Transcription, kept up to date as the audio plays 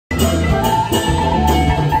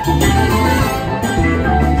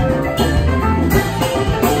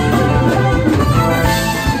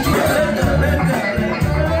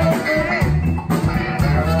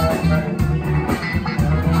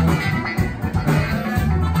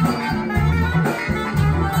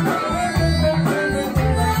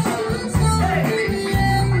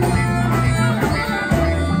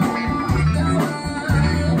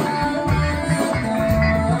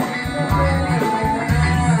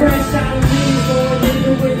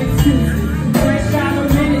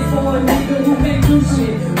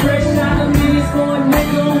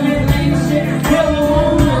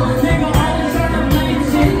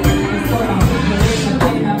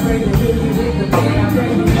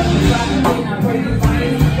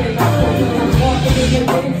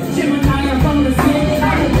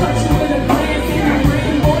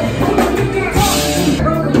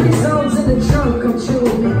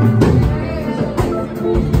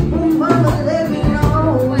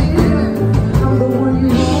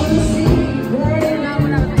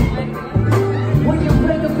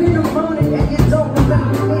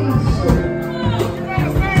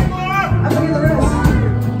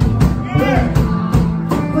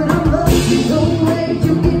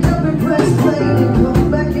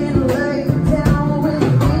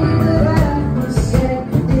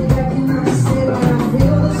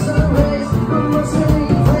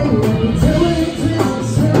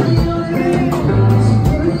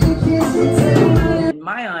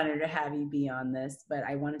on this, but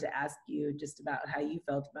I wanted to ask you just about how you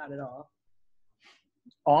felt about it all.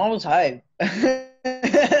 Oh, I was hyped.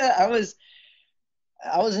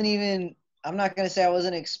 I wasn't even, I'm not gonna say I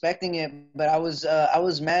wasn't expecting it, but I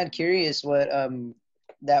was mad curious what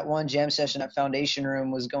that one jam session at Foundation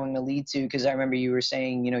Room was going to lead to, because I remember you were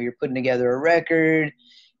saying, you're putting together a record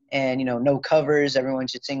and no covers, everyone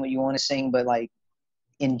should sing what you want to sing, but like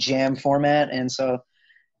in jam format. And so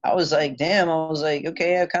I was like, damn, I was like,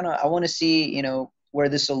 okay, I want to see, where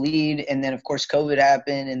this will lead. And then of course COVID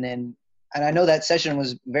happened, and I know that session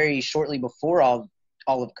was very shortly before all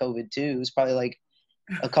of COVID too. It was probably like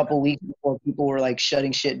a couple weeks before people were like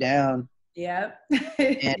shutting shit down. Yep.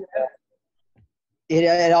 And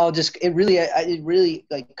it really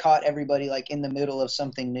like caught everybody like in the middle of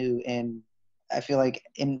something new. And I feel like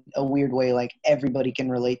in a weird way, like everybody can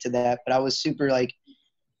relate to that. But I was super like,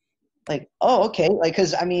 oh, okay. Like,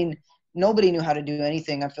 cause I mean, nobody knew how to do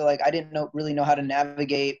anything. I feel like I didn't really know how to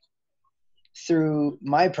navigate through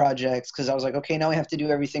my projects, because I was like, okay, now we have to do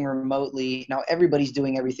everything remotely. Now everybody's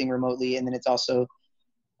doing everything remotely. And then it's also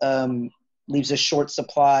leaves a short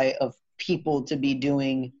supply of people to be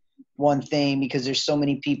doing one thing, because there's so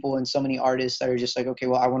many people and so many artists that are just like, okay,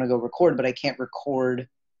 well, I want to go record, but I can't record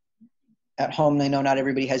at home. I know not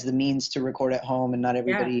everybody has the means to record at home, and not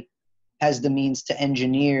everybody has the means to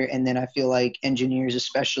engineer. And then I feel like engineers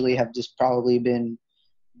especially have just probably been,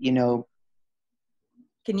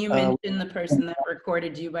 Can you mention the person that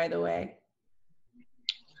recorded you, by the way?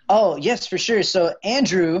 Oh, yes, for sure. So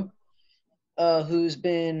Andrew, who's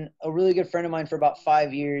been a really good friend of mine for about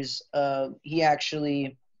 5 years, he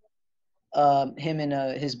actually, him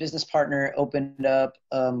and his business partner opened up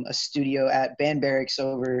a studio at Band Barracks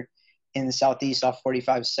over in the Southeast off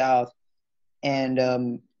 45 South.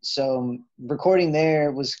 And so recording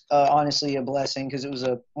there was honestly a blessing, because it was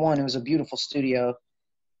a beautiful studio.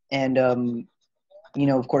 And,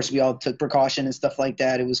 of course, we all took precaution and stuff like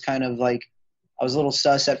that. It was kind of like, I was a little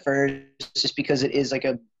sus at first just because it is like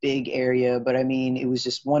a big area. But I mean, it was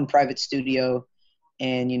just one private studio,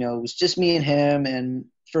 and, it was just me and him. And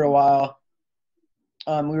for a while,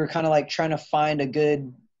 we were kind of like trying to find a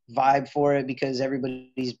good vibe for it, because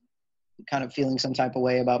everybody's kind of feeling some type of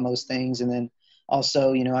way about most things. And then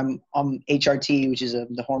also, I'm HRT, which is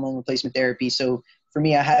the hormone replacement therapy. So for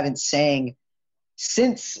me, I haven't sang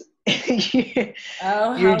since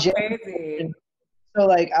Oh, how crazy. So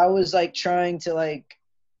like I was like trying to like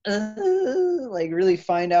really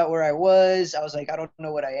find out where I was. I was like, I don't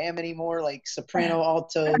know what I am anymore, like soprano,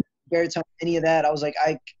 alto, baritone, any of that. I was like,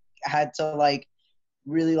 I had to like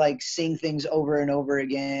really like sing things over and over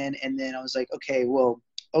again. And then I was like, okay, well,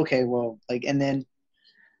 like, and then,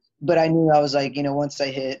 but I knew I was like, once I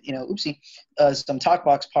hit, some talk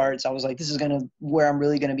box parts, I was like, this is where I'm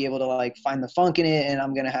really gonna be able to like find the funk in it, and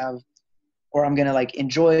I'm gonna like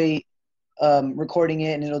enjoy recording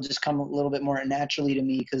it, and it'll just come a little bit more naturally to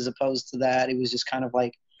me. Because opposed to that, it was just kind of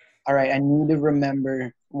like, all right, I need to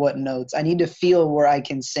remember what notes. I need to feel where I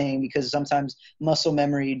can sing, because sometimes muscle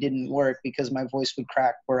memory didn't work, because my voice would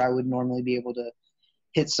crack where I would normally be able to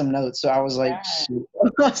hit some notes. So I was like,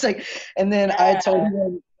 I was like, and then I told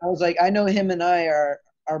him, I was like, I know him and I are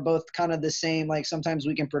both kind of the same. Like sometimes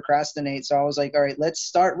we can procrastinate. So I was like, all right, let's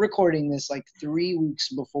start recording this like 3 weeks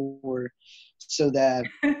before, so that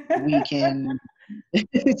we can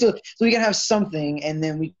so we can have something, and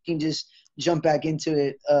then we can just jump back into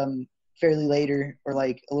it fairly later, or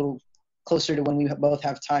like a little closer to when we both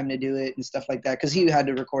have time to do it and stuff like that, because he had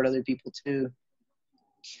to record other people too.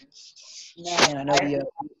 And I know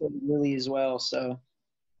the Lily as well. So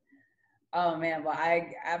oh man, well,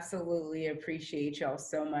 I absolutely appreciate y'all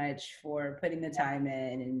so much for putting the time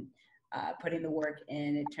in and putting the work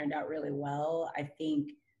in. It turned out really well. I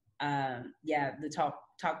think the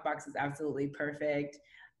talk box is absolutely perfect.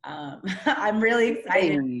 I'm really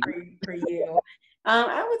excited for you.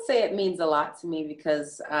 I would say it means a lot to me,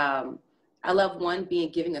 because I love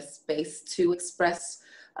giving a space to express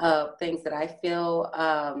things that I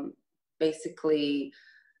feel basically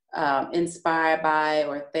inspired by,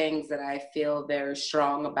 or things that I feel very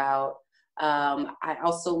strong about. I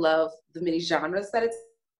also love the many genres that it's,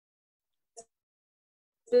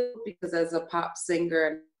 because as a pop singer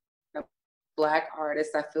and a Black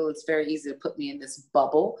artist, I feel it's very easy to put me in this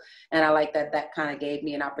bubble. And I like that kind of gave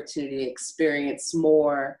me an opportunity to experience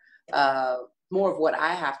more more of what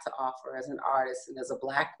I have to offer as an artist and as a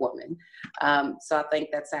Black woman. So I think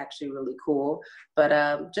that's actually really cool.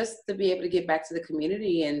 But just to be able to give back to the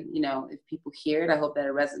community, and you know, if people hear it, I hope that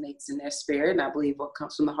it resonates in their spirit. And I believe what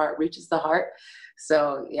comes from the heart reaches the heart.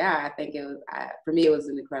 So yeah, I think it was, for me, it was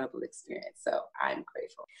an incredible experience. So I'm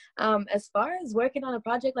grateful. As far as working on a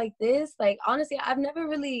project like this, like honestly, I've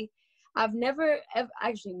never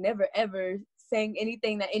ever sang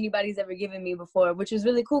anything that anybody's ever given me before, which is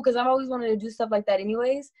really cool because I've always wanted to do stuff like that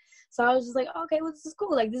anyways. So I was just like, okay, well, this is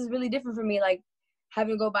cool. Like, this is really different for me. Like,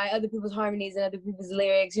 having to go by other people's harmonies and other people's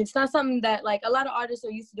lyrics. It's not something that, like, a lot of artists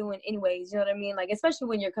are used to doing anyways. You know what I mean? Like, especially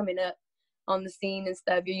when you're coming up on the scene and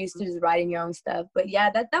stuff, you're used to just writing your own stuff. But yeah,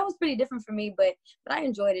 that was pretty different for me. But I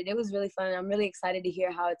enjoyed it. It was really fun. I'm really excited to hear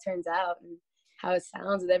how it turns out and how it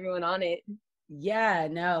sounds with everyone on it. Yeah,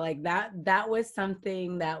 no, like that was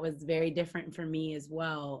something that was very different for me as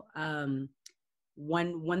well.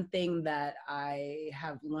 One thing that I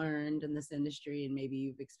have learned in this industry, and maybe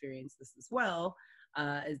you've experienced this as well,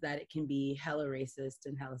 is that it can be hella racist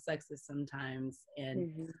and hella sexist sometimes.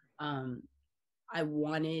 And I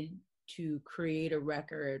wanted to create a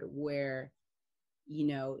record where, you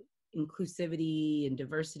know, inclusivity and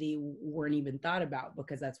diversity weren't even thought about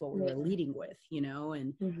because that's what we were leading with, you know,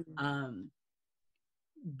 and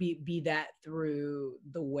be that through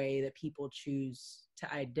the way that people choose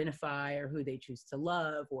to identify or who they choose to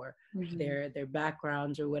love or their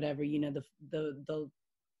backgrounds or whatever. You know, the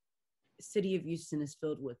city of Houston is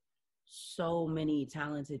filled with so many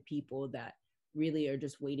talented people that really are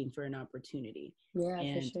just waiting for an opportunity. Yeah,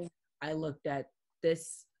 and for sure. I looked at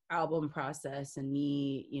this album process and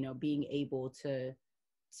me, you know, being able to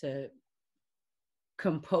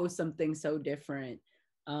compose something so different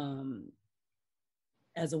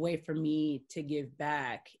as a way for me to give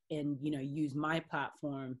back and, you know, use my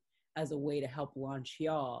platform as a way to help launch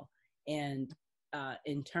y'all. And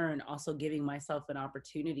in turn, also giving myself an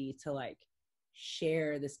opportunity to like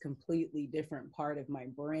share this completely different part of my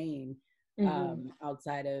brain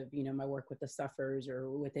outside of, you know, my work with the Suffers or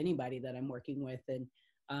with anybody that I'm working with. And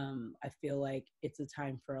I feel like it's a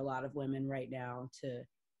time for a lot of women right now to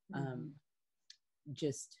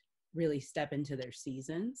just really step into their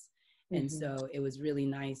seasons. And so it was really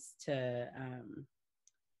nice to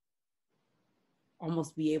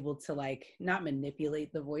almost be able to like not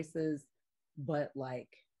manipulate the voices, but like,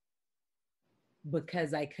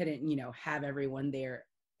 because I couldn't, you know, have everyone there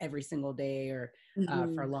every single day or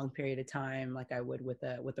for a long period of time, like I would with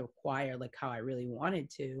a choir, like how I really wanted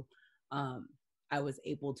to, I was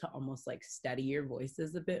able to almost like study your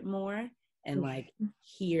voices a bit more and like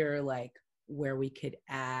hear like where we could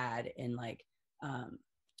add and like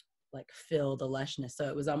fill the lushness. So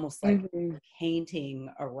it was almost like painting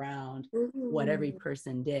around what every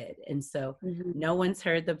person did. And so no one's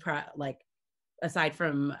heard aside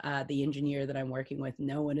from the engineer that I'm working with,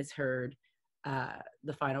 no one has heard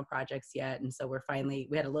the final projects yet. And so we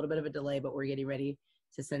had a little bit of a delay, but we're getting ready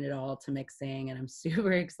to send it all to mixing, and I'm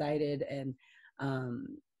super excited. And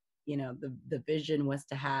you know, the vision was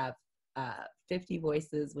to have 50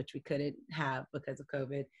 voices, which we couldn't have because of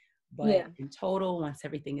COVID. But in total, once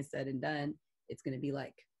everything is said and done, it's going to be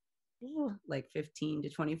like 15 to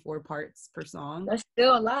 24 parts per song. That's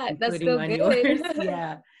still a lot. That's still on good. Yours.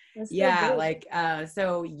 Yeah. Good. Like,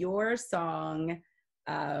 so your song,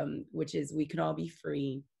 which is We Can All Be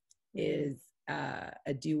Free, is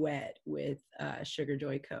a duet with Sugar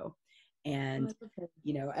Joy Co. And,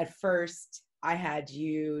 you know, at first I had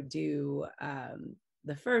you do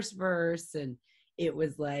the first verse, and it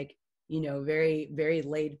was like, you know, very, very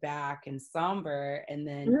laid back and somber. And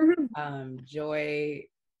then Joy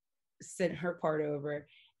sent her part over,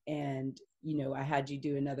 and, you know, I had you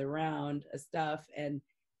do another round of stuff. And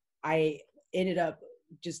I ended up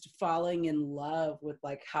just falling in love with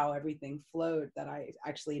like how everything flowed, that I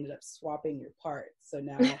actually ended up swapping your parts. So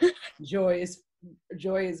now Joy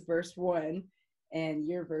is verse 1 and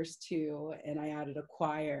you're verse 2. And I added a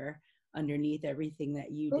choir underneath everything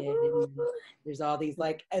that you did. And there's all these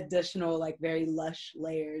like additional, like very lush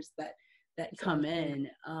layers that come in.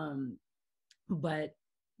 But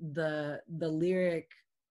the lyric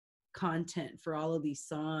content for all of these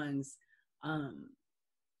songs,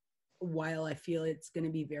 while I feel it's going to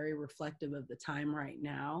be very reflective of the time right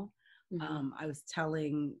now, I was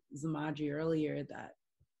telling Zamaji earlier that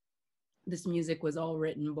this music was all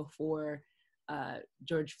written before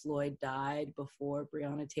George Floyd died, before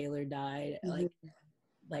Breonna Taylor died.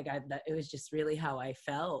 It was just really how I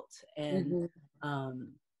felt. And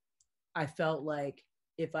I felt like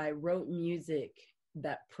if I wrote music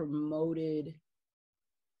that promoted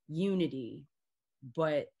unity,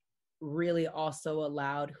 but really also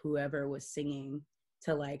allowed whoever was singing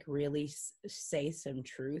to like really say some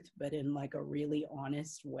truth, but in like a really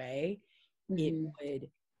honest way, it would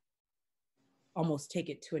almost take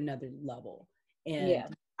it to another level. And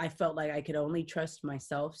I felt like I could only trust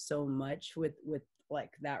myself so much with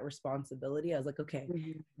like that responsibility. I was like, okay,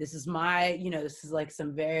 this is my, you know, this is like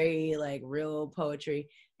some very like real poetry.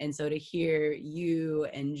 And so to hear you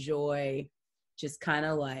and Joy just kind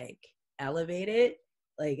of like elevate it,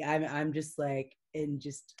 like I'm just like in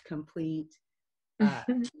just complete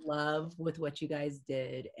love with what you guys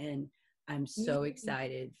did. And I'm so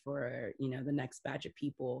excited for, you know, the next batch of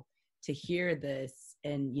people to hear this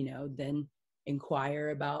and, you know, then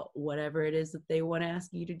inquire about whatever it is that they want to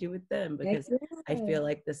ask you to do with them, because I feel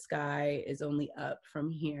like the sky is only up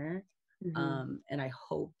from here. And I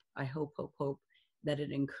hope that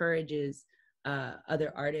it encourages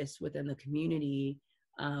other artists within the community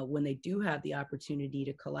when they do have the opportunity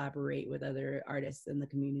to collaborate with other artists in the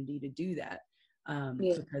community to do that,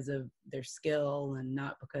 because of their skill and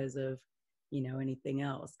not because of, you know, anything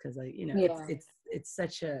else. Because like, you know,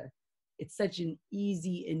 it's such an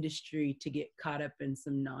easy industry to get caught up in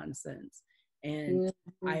some nonsense. And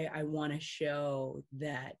I want to show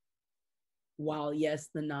that while yes,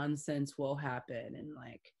 the nonsense will happen and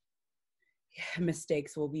like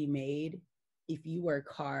mistakes will be made, if you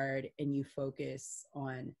work hard and you focus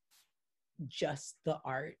on just the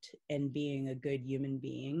art and being a good human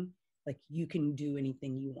being, like you can do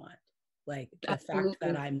anything you want. Like the fact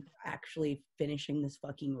that I'm actually finishing this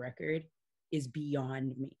fucking record is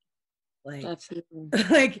beyond me. Like,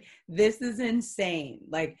 like this is insane.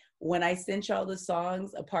 Like when I sent y'all the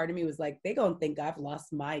songs, a part of me was like, they gonna think I've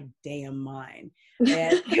lost my damn mind.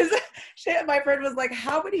 And because shit, my friend was like,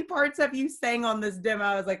 how many parts have you sang on this demo?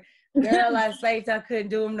 I was like, girl, I said I couldn't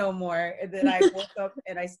do them no more. And then I woke up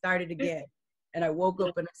and I started again. And I woke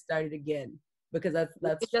up and I started again, because that's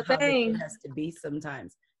how it has to be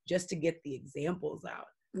sometimes, just to get the examples out.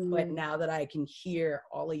 But now that I can hear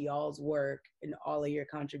all of y'all's work and all of your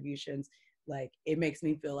contributions, like it makes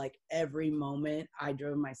me feel like every moment I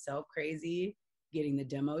drove myself crazy getting the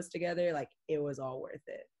demos together, like it was all worth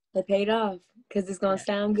it. It paid off because it's going to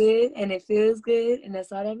sound good and it feels good, and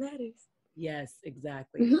that's all that matters. Yes,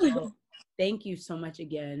 exactly. Well, thank you so much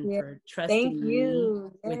again for trusting me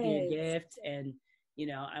with your gift. And you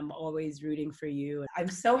know, I'm always rooting for you. I'm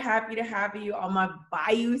so happy to have you on my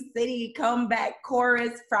Bayou City Comeback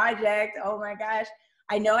Chorus project. Oh my gosh.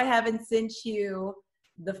 I know I haven't sent you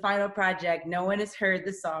the final project. No one has heard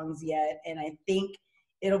the songs yet. And I think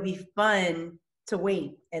it'll be fun to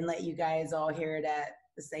wait and let you guys all hear it at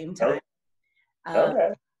the same time.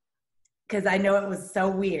 Okay. Because I know it was so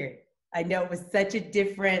weird. I know it was such a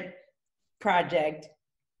different project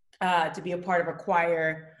to be a part of a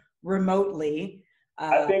choir remotely.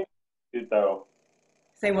 I think it though.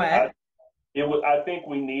 Say what? I think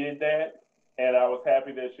we needed that, and I was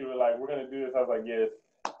happy that you were like, "We're gonna do this." I was like, "Yes."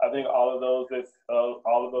 I think all of those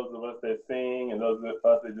of us that sing and those of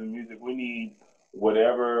us that do music, we need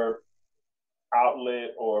whatever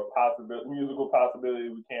outlet or musical possibility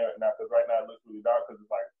we can right now. Because right now it looks really dark. Because it's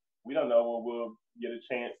like we don't know when we'll get a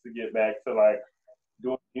chance to get back to like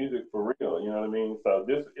doing music for real. You know what I mean? So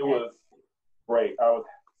it was great. I was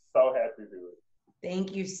so happy to do it.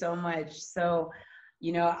 Thank you so much. So,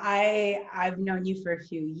 you know, I've known you for a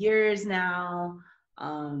few years now.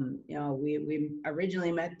 You know, we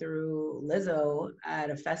originally met through Lizzo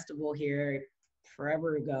at a festival here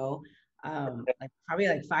forever ago, like probably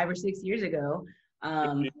like 5 or 6 years ago.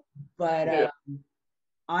 But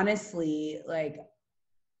honestly, like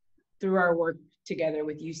through our work together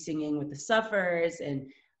with you singing with the Suffers and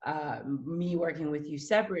me working with you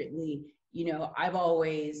separately, you know, I've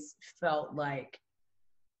always felt like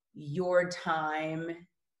your time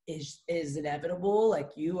is inevitable. Like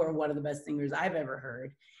you are one of the best singers I've ever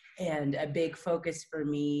heard. And a big focus for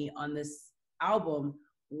me on this album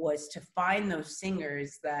was to find those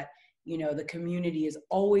singers that, you know, the community is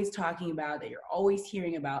always talking about, that you're always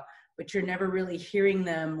hearing about, but you're never really hearing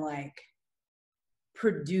them like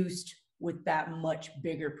produced with that much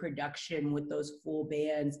bigger production with those full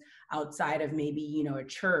bands outside of maybe, you know, a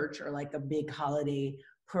church or like a big holiday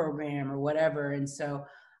program or whatever. And so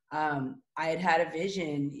I had a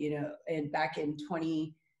vision, you know, and back in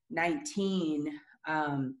 2019,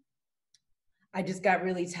 I just got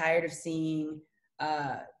really tired of seeing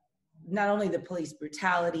not only the police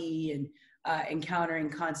brutality and encountering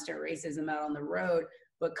constant racism out on the road,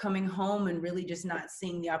 but coming home and really just not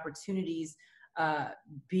seeing the opportunities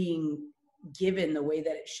being given the way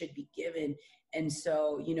that it should be given. And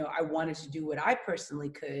so, you know, I wanted to do what I personally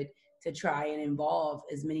could to try and involve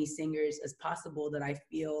as many singers as possible that I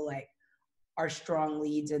feel like are strong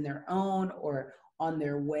leads in their own or on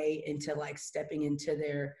their way into like stepping into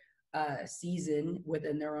their season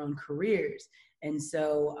within their own careers. And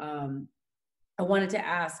so I wanted to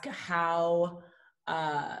ask how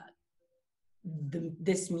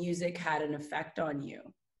this music had an effect on you.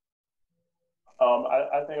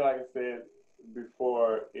 I think, like I said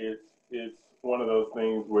before, it's one of those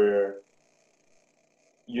things where,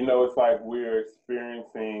 you know, it's like we're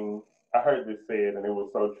experiencing, I heard this said, and it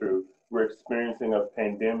was so true, we're experiencing a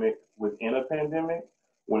pandemic within a pandemic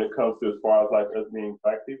when it comes to as far as like us being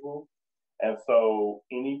Black people. And so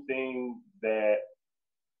anything that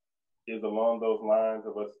is along those lines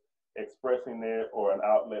of us expressing that or an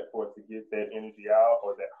outlet for it to get that energy out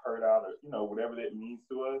or that hurt out or, you know, whatever that means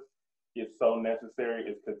to us, it's so necessary.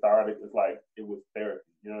 It's cathartic. It's like it was therapy.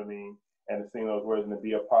 You know what I mean? And to sing those words and to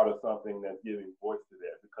be a part of something that's giving voice to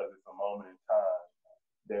that because it's a moment in time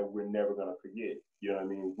that we're never going to forget. You know what I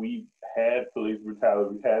mean? We've had police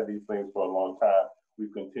brutality. We've had these things for a long time.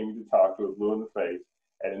 We've continued to talk to it blue in the face,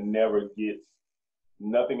 and it never gets,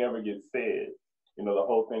 nothing ever gets said. You know, the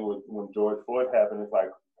whole thing with when George Floyd happened, it's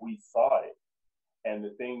like we saw it. And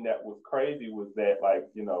the thing that was crazy was that, like,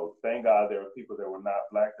 you know, thank God there were people that were not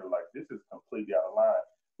Black that were like, this is completely out of line.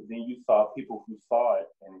 But then you saw people who saw it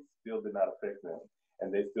and it still did not affect them.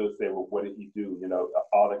 And they still said, well, what did he do? You know,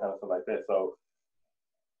 all that kind of stuff like that. So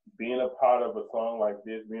being a part of a song like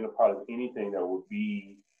this, being a part of anything that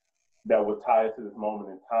would tie us to this moment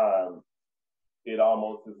in time, it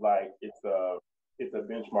almost is like it's a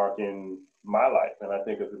benchmark in my life. And I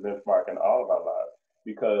think it's a benchmark in all of our lives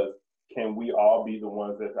because can we all be the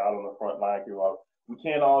ones that's out on the front line? We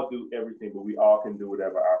can't all do everything, but we all can do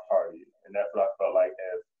whatever our part is. And that's what I felt like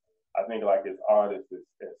as artists,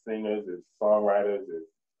 as singers, as songwriters, as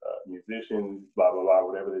musicians, blah, blah, blah,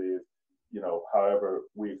 whatever it is, you know, however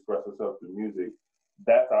we express ourselves through music,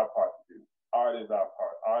 that's our part to do. Art is our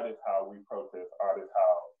part. Art is how we protest. Art is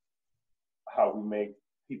how we make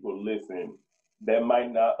people listen that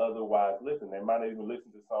might not otherwise listen. They might not even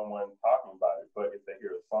listen to someone talking about it, but if they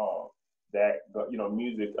hear a song, that, you know,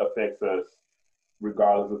 music affects us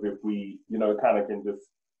regardless of if we, you know, it kind of can just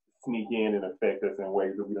sneak in and affect us in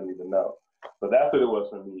ways that we don't even know. So that's what it was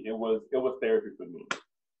for me. It was therapy for me.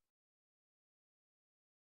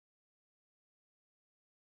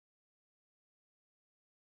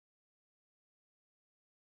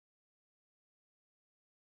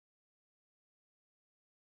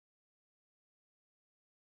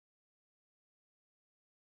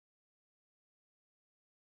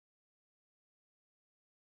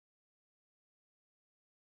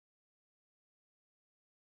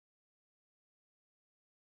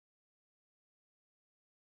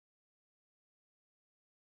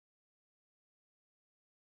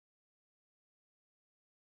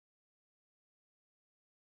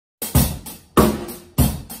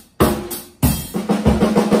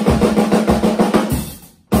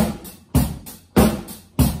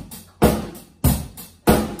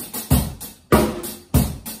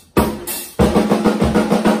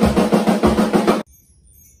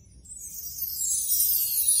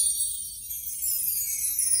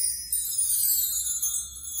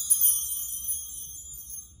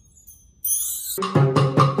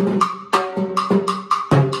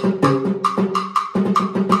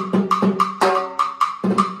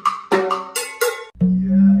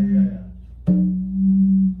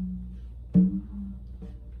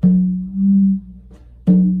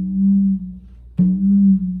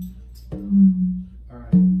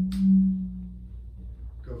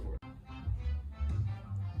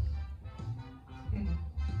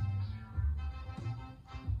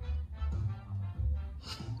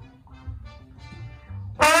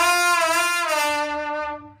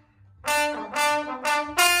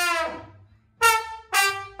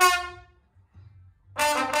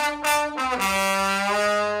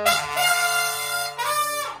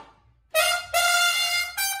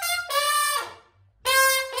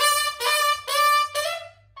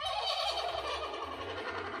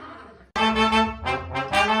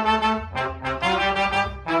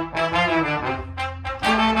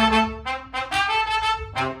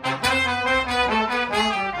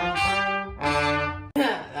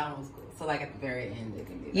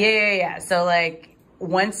 Yeah. So like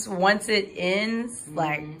once it ends,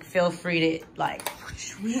 like feel free to like.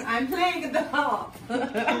 I'm playing it off. Oh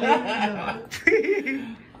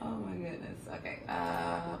my goodness. Okay.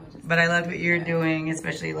 But I love what you're doing,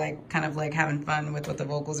 especially like kind of like having fun with what the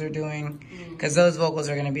vocals are doing, because those vocals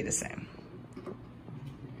are gonna be the same.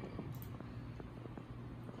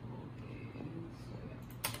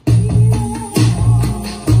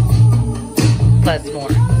 plus more.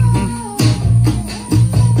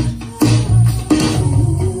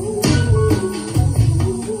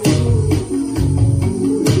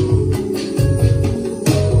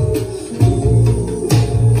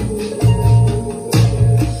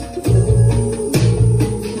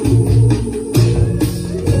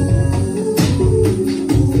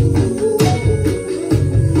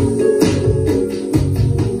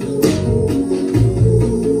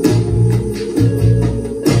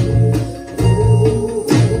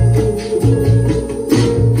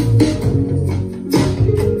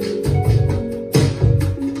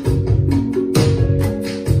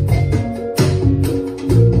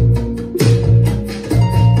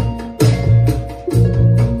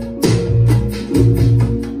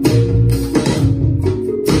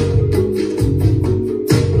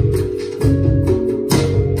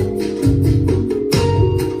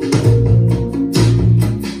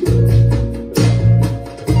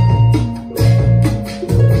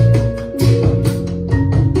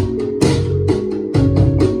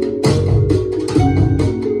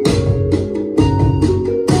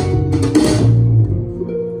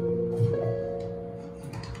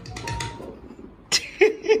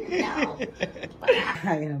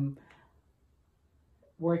 I am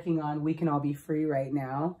working on We Can All Be Free right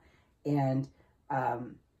now, and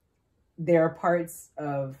there are parts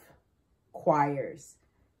of choirs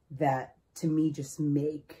that to me just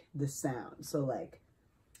make the sound. So like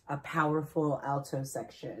a powerful alto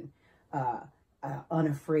section,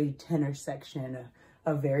 unafraid tenor section,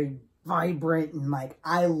 a very vibrant, and like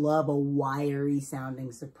I love a wiry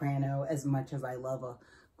sounding soprano as much as I love a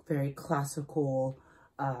very classical,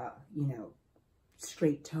 you know,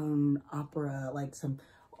 straight tone opera, like some,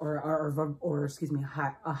 or excuse me,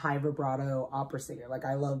 a high vibrato opera singer. Like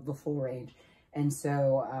I love the full range. And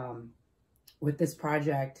so with this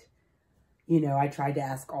project, you know, I tried to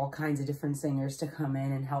ask all kinds of different singers to come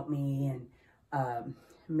in and help me and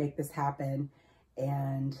make this happen.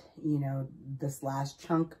 And, you know, this last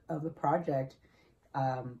chunk of the project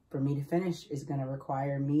for me to finish is going to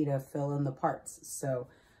require me to fill in the parts. So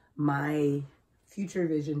my future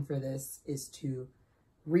vision for this is to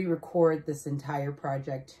re-record this entire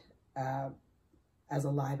project as a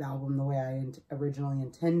live album the way I originally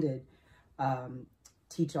intended,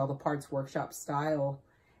 teach all the parts workshop style,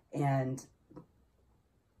 and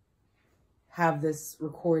have this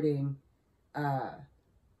recording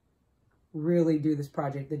really do this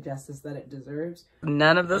project the justice that it deserves.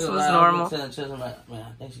 None of this was normal. Man,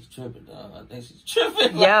 I think she's tripping, dog. I think she's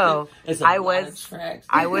tripping. Yo, I was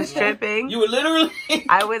tripping. You were literally.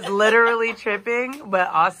 I was literally tripping, but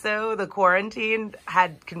also the quarantine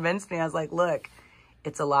had convinced me. I was like, look,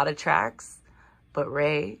 it's a lot of tracks, but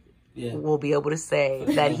Ray will be able to say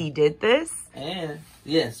that he did this. And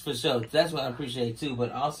yes, for sure. That's what I appreciate too.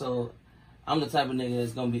 But also, I'm the type of nigga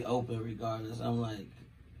that's gonna be open regardless. I'm like,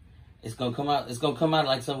 it's gonna come out. It's gonna come out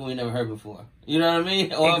like something we never heard before. You know what I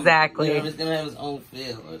mean? Or, exactly. You know, it's gonna have its own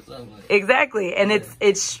feel or something. Like exactly, and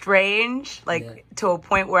it's strange, like to a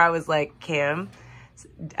point where I was like, Kim,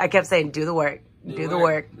 I kept saying, do the work, do the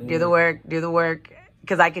work, do the work, do the work,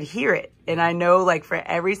 because I could hear it, and I know like for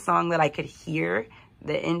every song that I could hear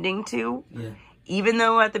the ending to, even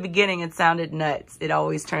though at the beginning it sounded nuts, it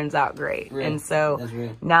always turns out great. Real. And so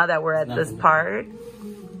now that we're at this part,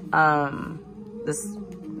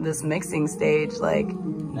 this mixing stage, like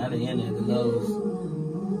now the end of the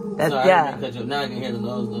lows. That's now I can hear the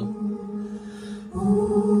lows though.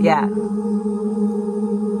 Yeah.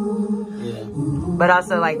 But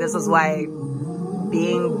also like this is why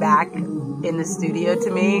being back in the studio to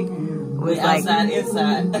me was like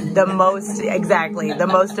inside. the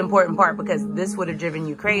most important part, because this would have driven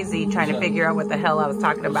you crazy trying to figure out what the hell I was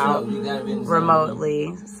talking about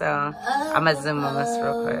remotely. So I'm gonna zoom on this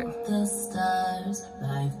real quick.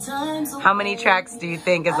 How many tracks do you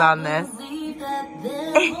think is on this?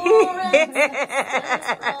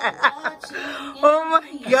 Oh my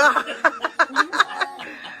god.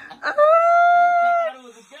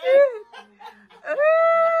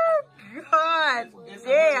 God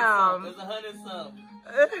damn. There's 100 something.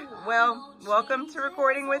 Well, welcome to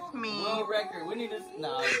recording with me. World record. We need to.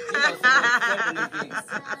 No,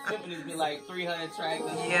 symphonies be like 300 tracks.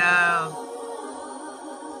 Yeah.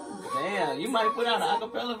 Damn, you might put out an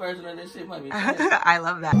acapella version of this shit. Might be. I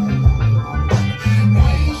love that.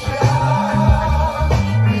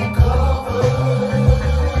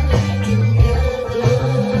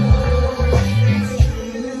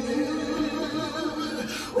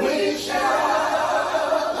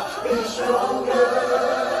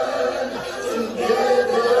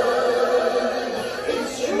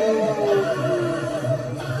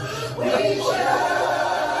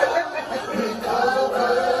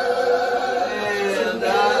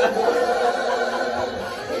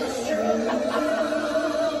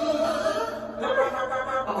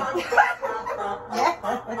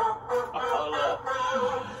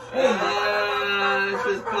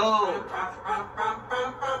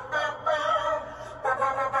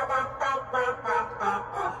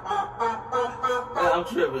 I'm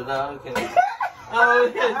tripping now. Okay.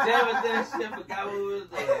 Oh, yeah, damn it, that shit. Forgot what was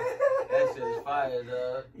there. That shit is fire,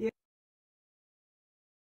 dog. Yeah.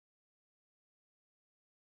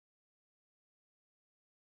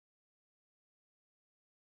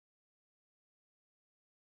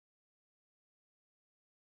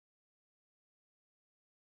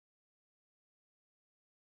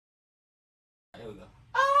 Here we go.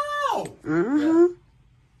 Oh! Yeah.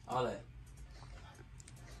 All that.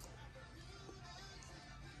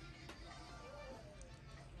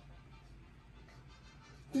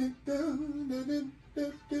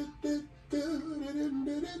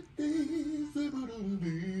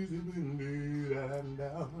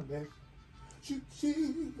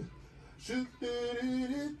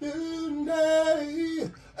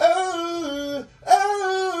 Oh,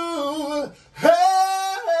 oh, hey,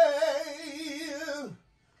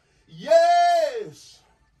 yes,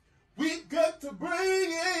 we got to bring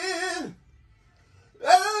it.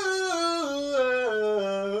 Oh,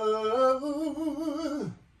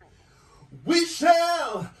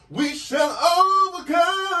 we shall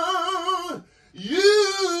overcome,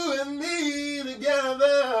 you and me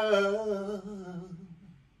together.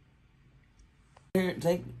 Here,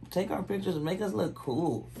 take our pictures and make us look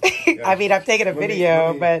cool. I mean, I'm taking a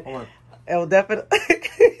video, but it'll definitely.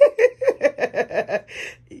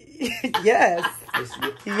 Yes.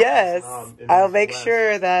 Yes. I'll make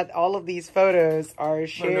sure that all of these photos are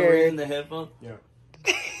shared. The headphone? Yeah.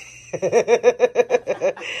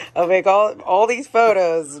 I'll make all these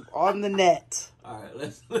photos on the net. All right,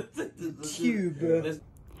 let's Tube.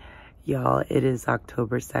 Y'all, it is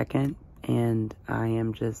October 2nd, and I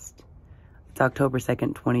am just... It's October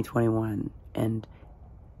 2nd, 2021, and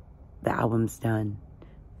the album's done.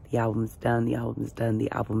 The album's done, the album's done,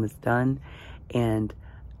 the album is done, and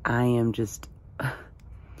I am just...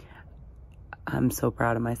 I'm so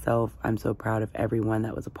proud of myself. I'm so proud of everyone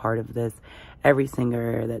that was a part of this. Every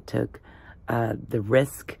singer that took the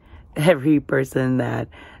risk. Every person that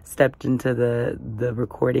stepped into the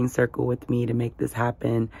recording circle with me to make this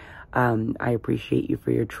happen. I appreciate you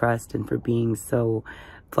for your trust and for being so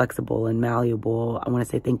flexible and malleable. I want to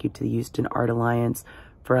say thank you to the Houston Art Alliance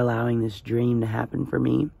for allowing this dream to happen for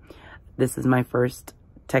me. This is my first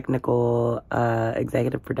technical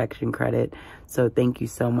executive production credit, so thank you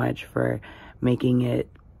so much for making it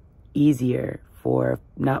easier for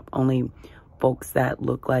not only folks that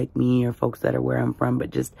look like me or folks that are where I'm from,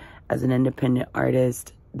 but just as an independent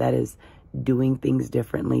artist that is doing things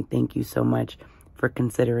differently. Thank you so much for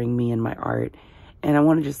considering me and my art. And I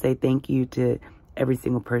want to just say thank you to every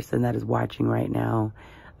single person that is watching right now.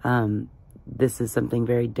 This is something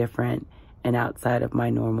very different and outside of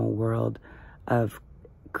my normal world of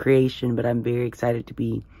creation, but I'm very excited to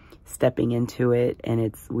be stepping into it, and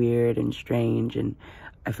it's weird and strange, and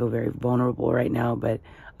I feel very vulnerable right now, but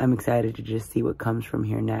I'm excited to just see what comes from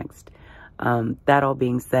here next. That all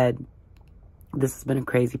being said, this has been a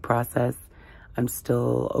crazy process. I'm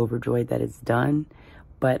still overjoyed that it's done,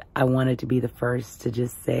 but I wanted to be the first to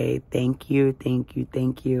just say thank you, thank you,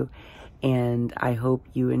 thank you. And I hope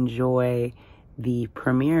you enjoy the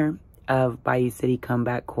premiere of Bayou City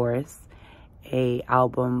Comeback Chorus, a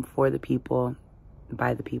album for the people,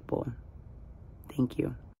 by the people. Thank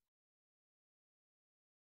you.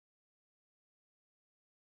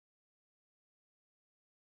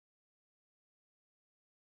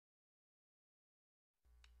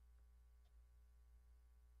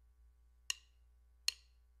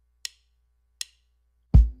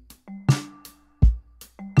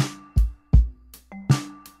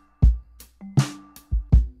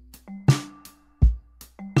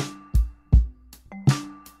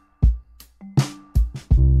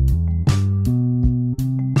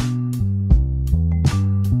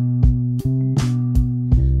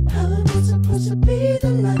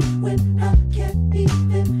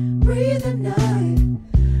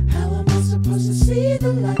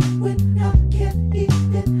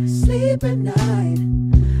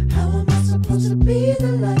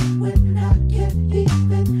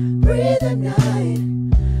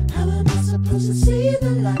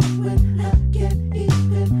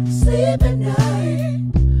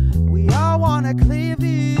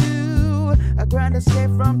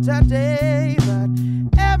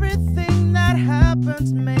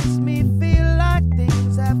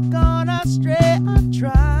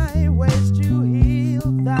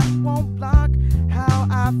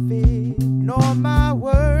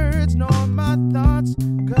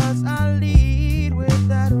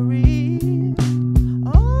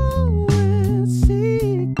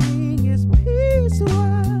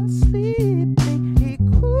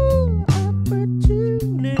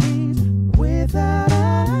 Without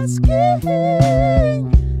asking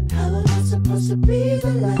to be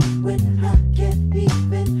the light when I can't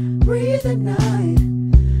even breathe at night?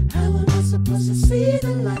 How am I supposed to see the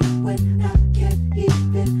light when I can't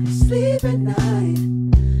even sleep at night?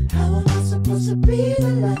 How am I supposed to be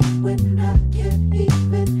the light when I can't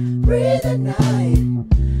even breathe at night?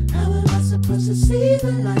 How am I supposed to see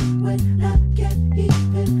the light when I can't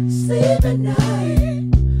even sleep at night?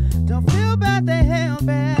 Don't feel bad, they held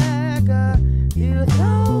back. Feel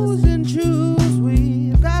 1,000 truths.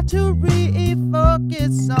 We've got to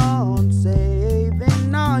refocus on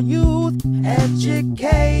saving our youth.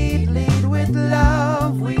 Educate, lead with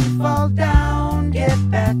love. We fall down, get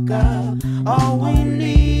back up. All we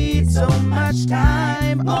need, so much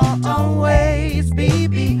time, or always be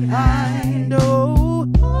behind. Oh,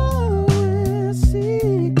 all we're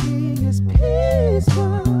seeking is peace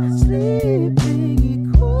while sleeping,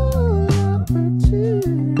 equal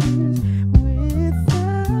opportunities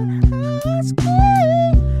without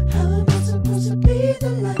asking. How am I supposed to be the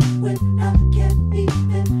light when I can't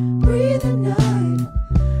even breathe at night?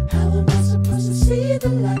 How am I supposed to see the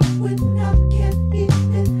light when I can't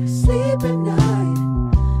even sleep at night?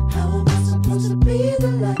 How am I supposed to be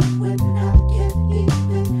the light when I can't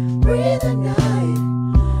even breathe at night?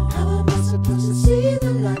 How am I supposed to see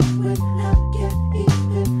the light when I can't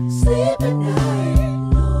even sleep at night?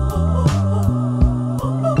 How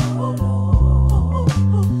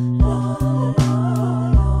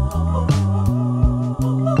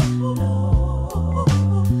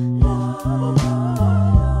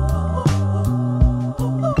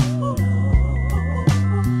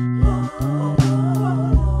am I supposed to be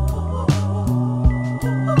the light when I can't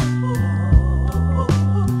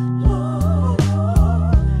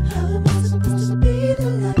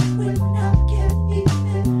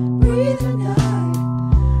even breathe at night?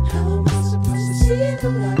 How am I supposed to see the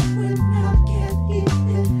light when I can't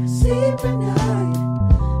even sleep at night?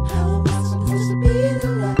 How am I supposed to be the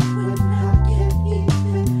light when I can't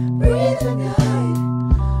even breathe at night?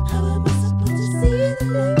 How am I supposed to see the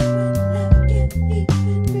light when I can't even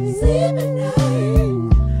sleep at night?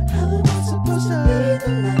 How am I supposed to be the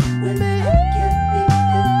light when I can't even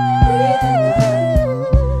breathe at night?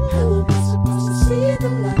 How am I supposed to see the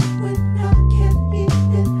light when I can't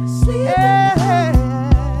even sleep at night?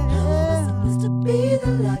 How am I supposed to be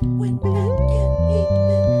the light when I can't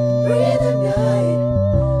even breathe at night?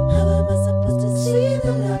 How am I supposed to see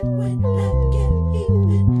the light when I can't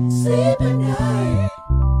even sleep at night?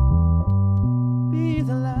 Be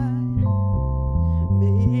the light.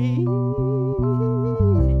 Be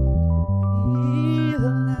the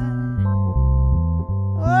light.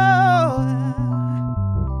 Oh,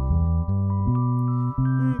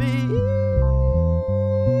 be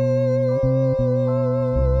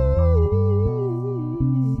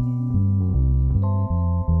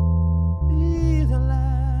the light.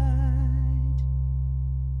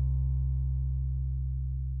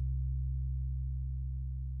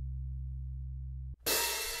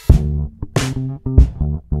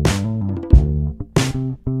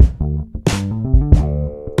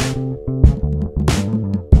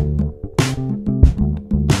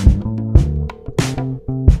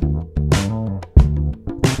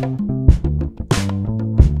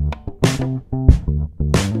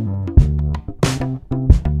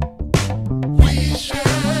 We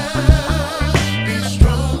shall be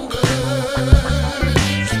stronger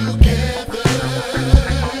together.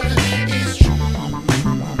 It's true.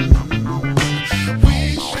 We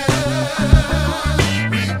shall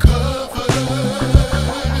recover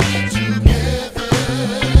together.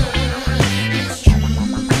 It's true.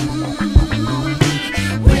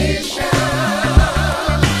 We shall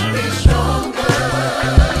be stronger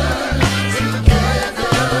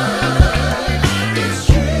together. It's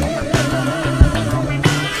true.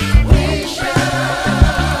 We shall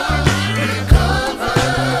recover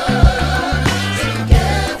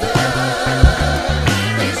together.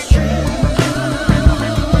 It's true.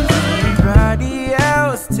 Everybody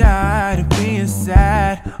else tired of being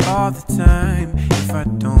sad all the time. If I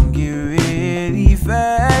don't get relief,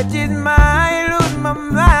 I just might lose my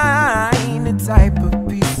mind. The type of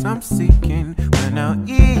peace I'm seeking, but now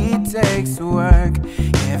it takes work.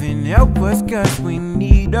 Heaven help us, cause we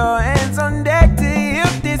need all hands on deck to heal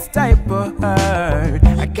this type of hurt.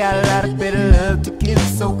 I got a lot of better love to give,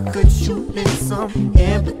 so could you lend some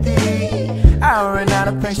empathy? I ran out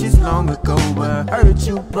of patience long ago, but heard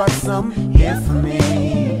you brought some here for me.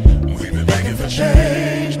 We've been begging for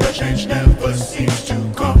change, but change never seems to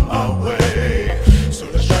come our way. So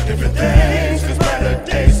let's try different things, cause better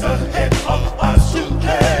days ahead of us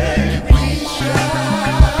today. We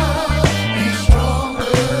shall be stronger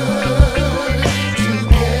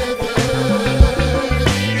together.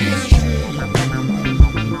 It's true.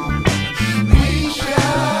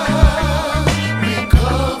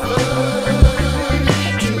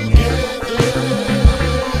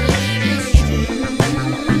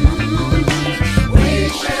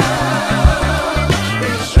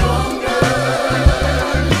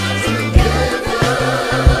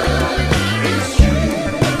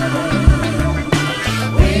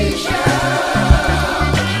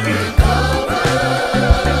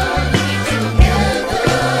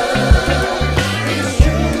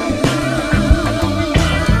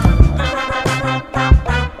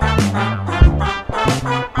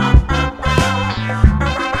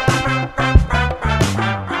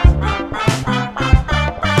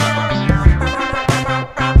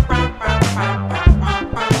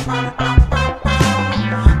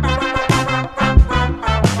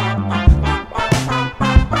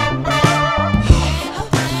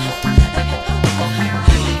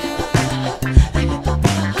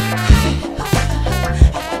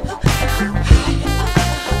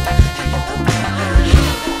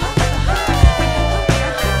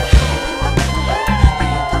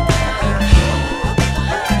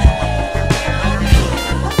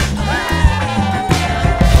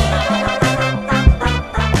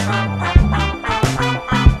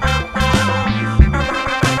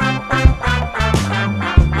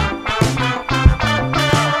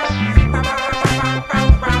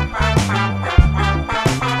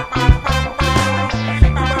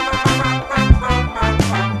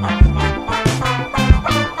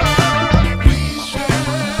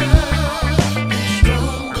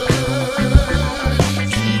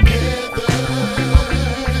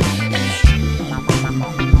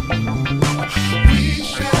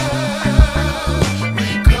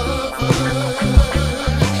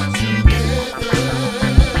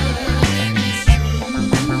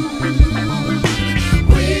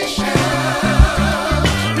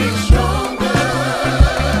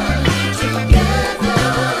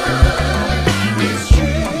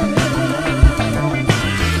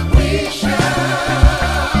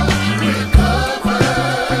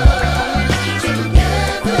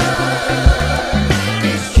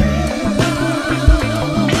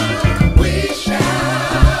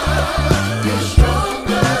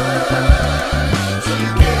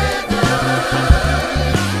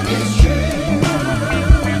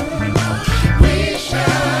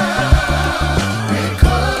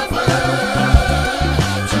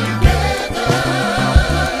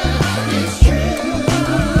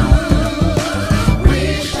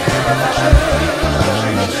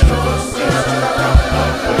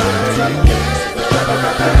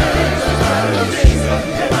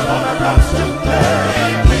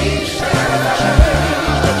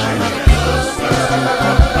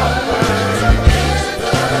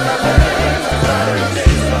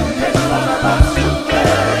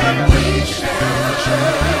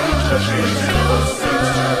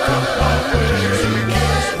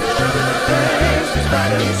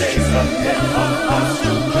 ahead of us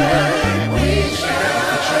to claim. We stand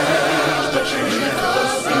for change, but change never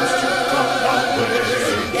seems to come our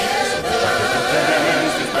way. There's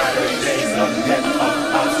brighter days ahead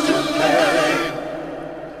of us to claim.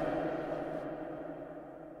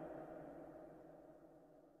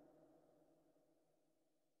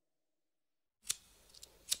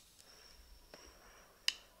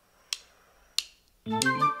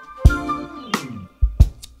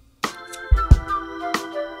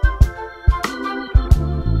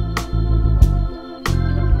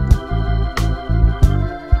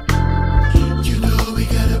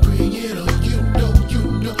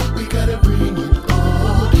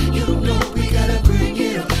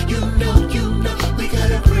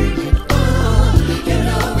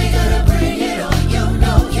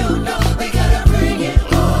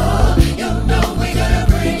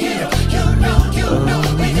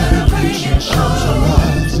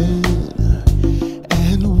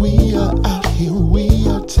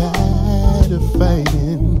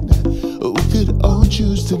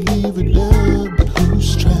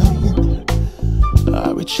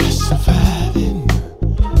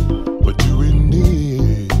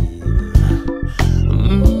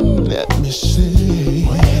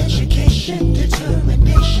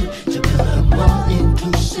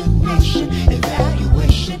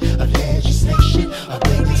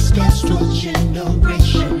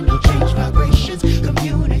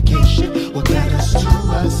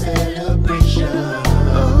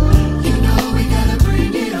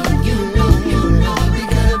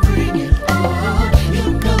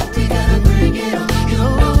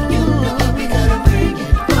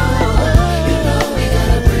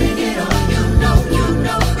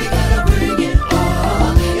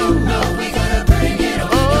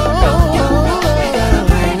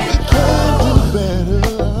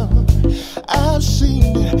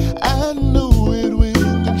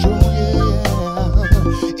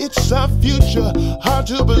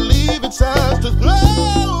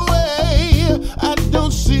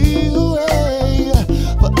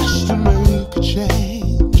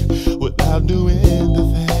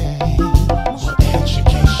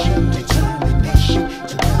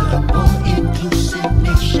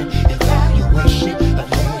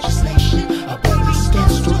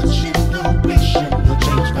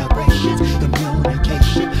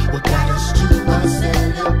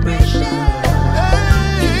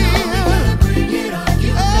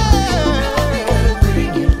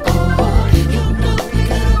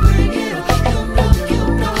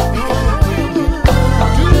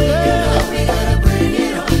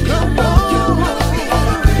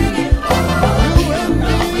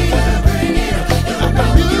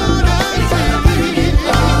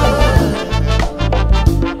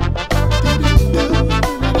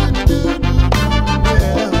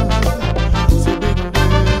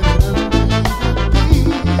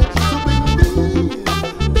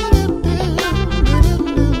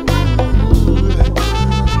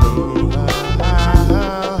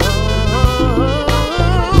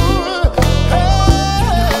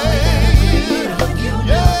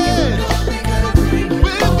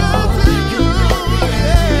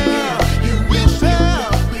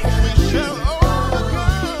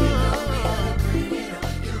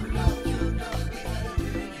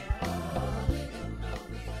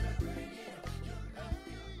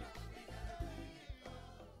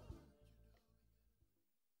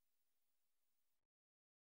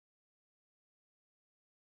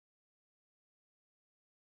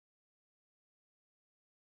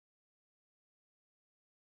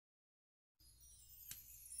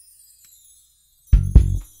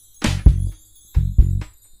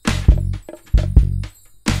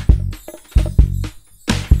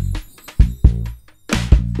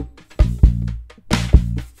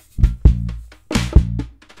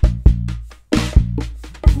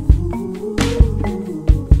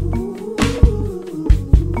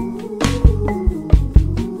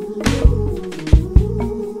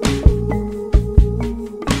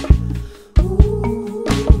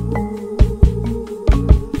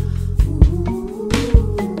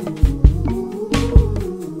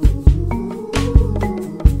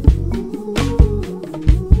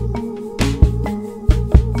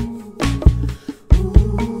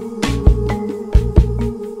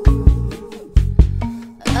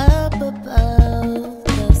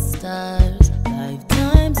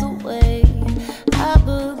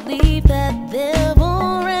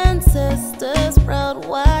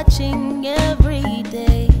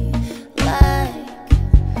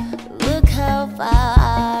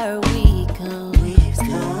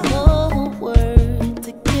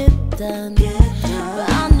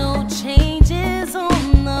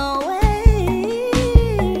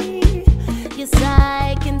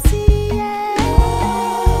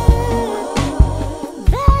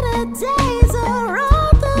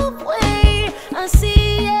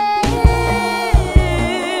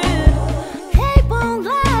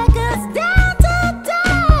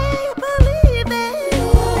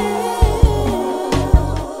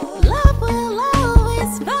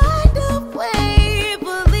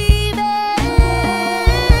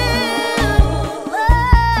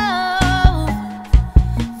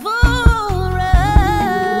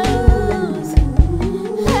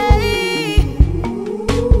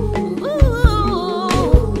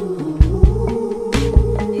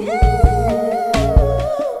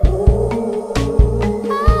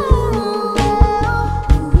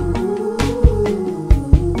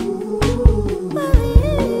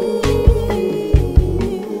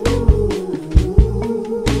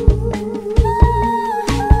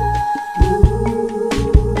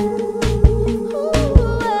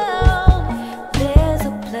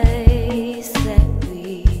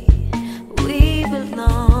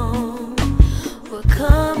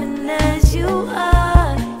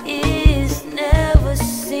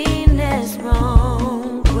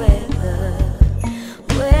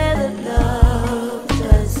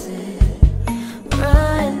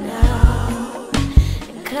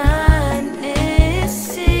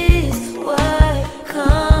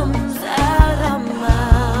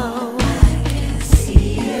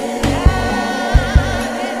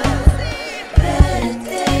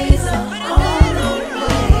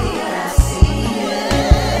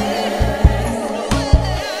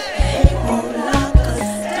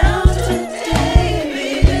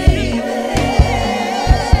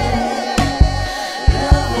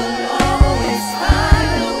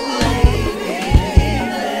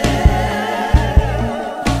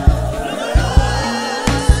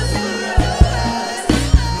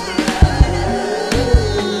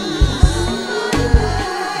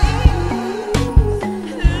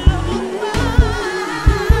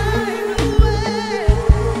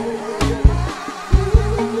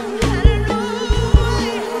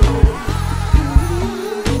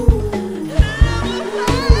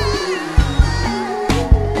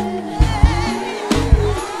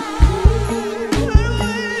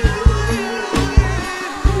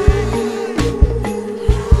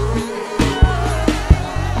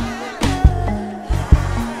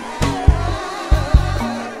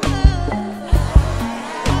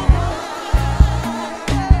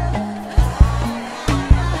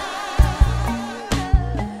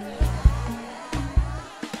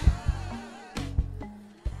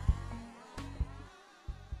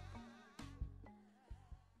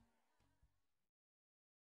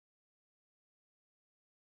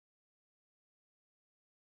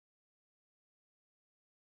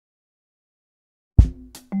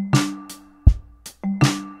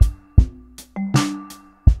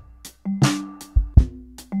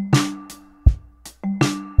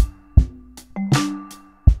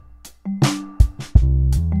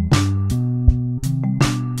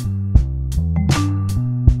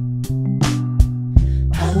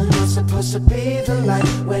 supposed to be the light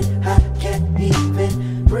when I can't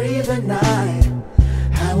even breathe at night?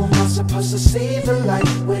 How am I supposed to see the light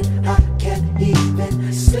when I can't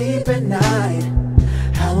even sleep at night?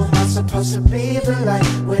 How am I supposed to be the light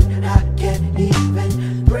when I can't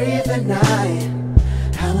even breathe at night?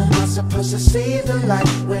 How am I supposed to see the light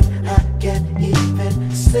when I can't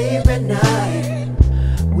even sleep at night?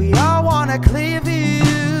 We all want a clear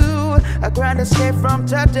view, a grand escape from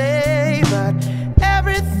today, but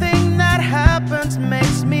everything that happens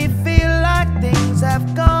makes me feel like things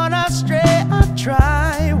have gone astray. I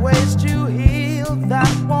try ways to heal that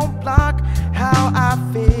won't block how I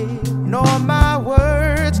feel, nor my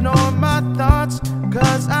words, nor my thoughts,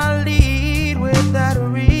 'cause I lead with that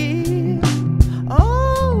real.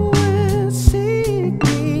 Always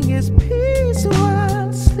seeking his peace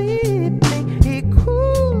while sleeping,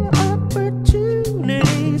 equal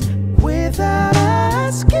opportunities without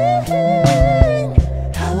asking.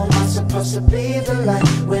 How am I supposed to be the light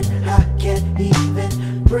when I can't even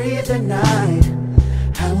breathe at night?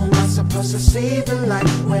 How am I supposed to see the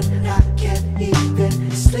light when I can't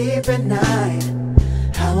even sleep at night?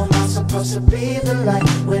 How am I supposed to be the light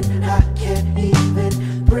when I can't even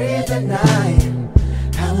breathe at night?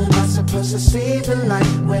 How am I supposed to see the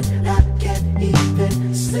light when I can't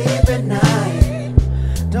even sleep at night?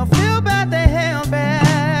 Don't feel bad they held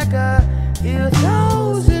back a few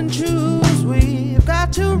thousand truths. We've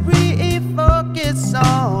got to refocus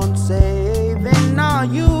on saving our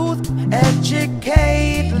youth.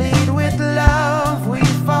 Educate, lead with love. We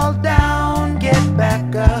fall down, get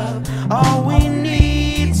back up. All we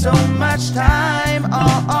need, so much time.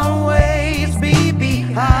 I'll always be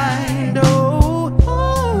behind. Oh,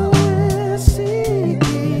 always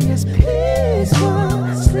seeking his peace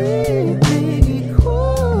while sleeping,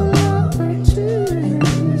 equal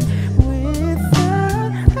opportunities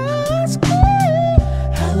without asking.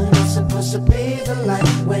 How am I supposed to be the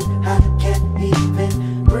light when I can't even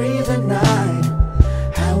breathe at night?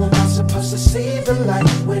 How am I supposed to see the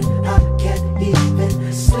light when I can't even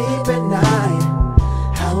sleep at night?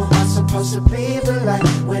 How am I supposed to be the light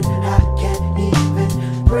when I can't even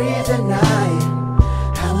breathe at night?